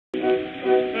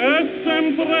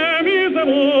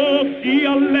si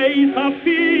a lei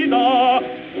s'affida,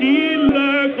 chi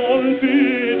le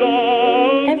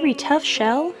confida. Every tough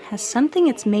shell has something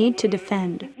it's made to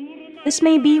defend. This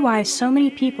may be why so many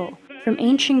people, from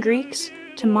ancient Greeks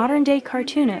to modern-day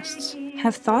cartoonists,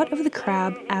 have thought of the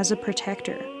crab as a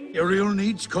protector. Ariel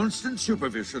needs constant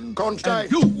supervision.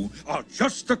 Constant. And you are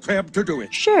just the crab to do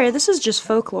it. Sure, this is just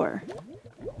folklore.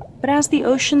 But as the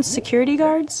ocean's security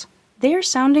guards, they are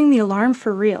sounding the alarm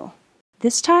for real.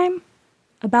 This time,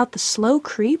 about the slow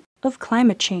creep of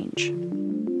climate change.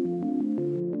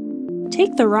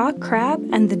 Take the rock crab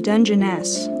and the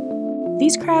Dungeness.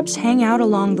 These crabs hang out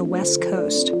along the west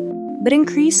coast, but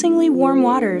increasingly warm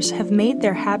waters have made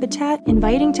their habitat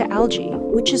inviting to algae,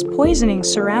 which is poisoning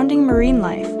surrounding marine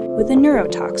life with a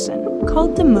neurotoxin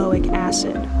called domoic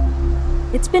acid.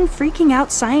 It's been freaking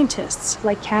out scientists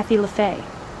like Kathy LaFay.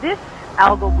 This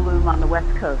algal bloom on the west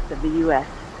coast of the U.S.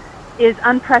 is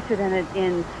unprecedented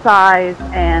in size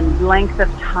and length of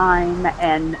time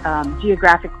and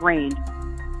geographic range.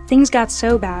 Things got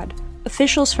so bad,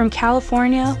 officials from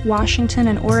California, Washington,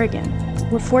 and Oregon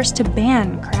were forced to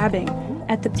ban crabbing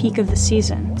at the peak of the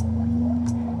season.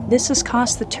 This has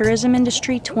cost the tourism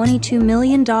industry $22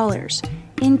 million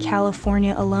in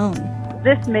California alone.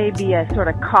 This may be a sort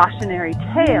of cautionary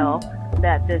tale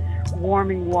that this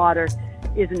warming water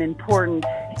is an important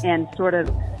and sort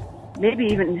of maybe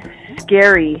even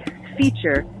scary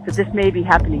feature, that this may be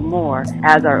happening more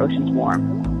as our oceans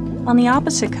warm. On the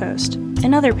opposite coast,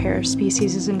 another pair of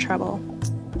species is in trouble,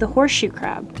 the horseshoe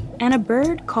crab and a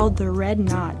bird called the red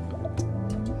knot.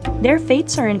 Their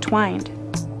fates are entwined.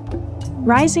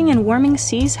 Rising and warming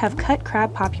seas have cut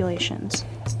crab populations.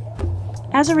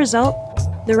 As a result,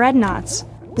 the red knots,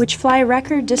 which fly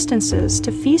record distances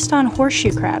to feast on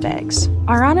horseshoe crab eggs,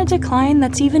 are on a decline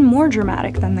that's even more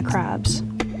dramatic than the crabs.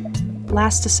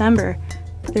 Last December,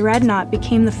 the red knot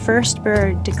became the first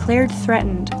bird declared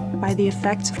threatened by the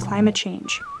effects of climate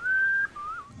change.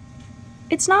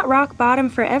 It's not rock bottom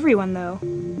for everyone, though.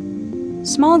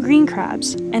 Small green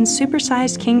crabs and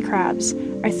supersized king crabs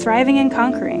are thriving and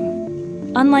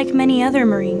conquering. Unlike many other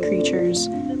marine creatures,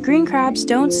 green crabs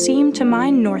don't seem to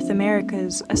mind North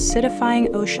America's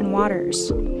acidifying ocean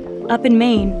waters. Up in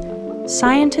Maine,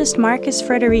 scientist Marcus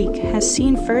Frederic has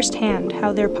seen firsthand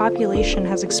how their population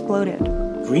has exploded.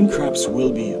 Green crabs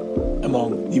will be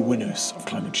among the winners of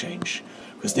climate change,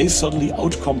 because they suddenly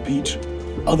outcompete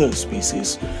other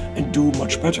species and do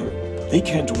much better. They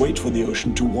can't wait for the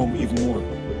ocean to warm even more.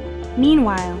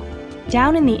 Meanwhile,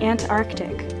 down in the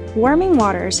Antarctic, warming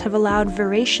waters have allowed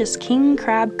voracious king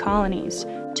crab colonies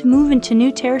to move into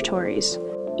new territories,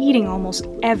 eating almost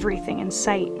everything in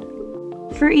sight.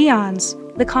 For eons,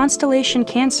 the constellation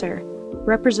Cancer,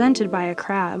 represented by a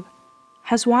crab,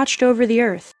 has watched over the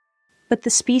Earth. But the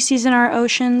species in our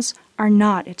oceans are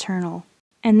not eternal,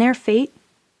 and their fate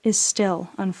is still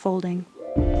unfolding.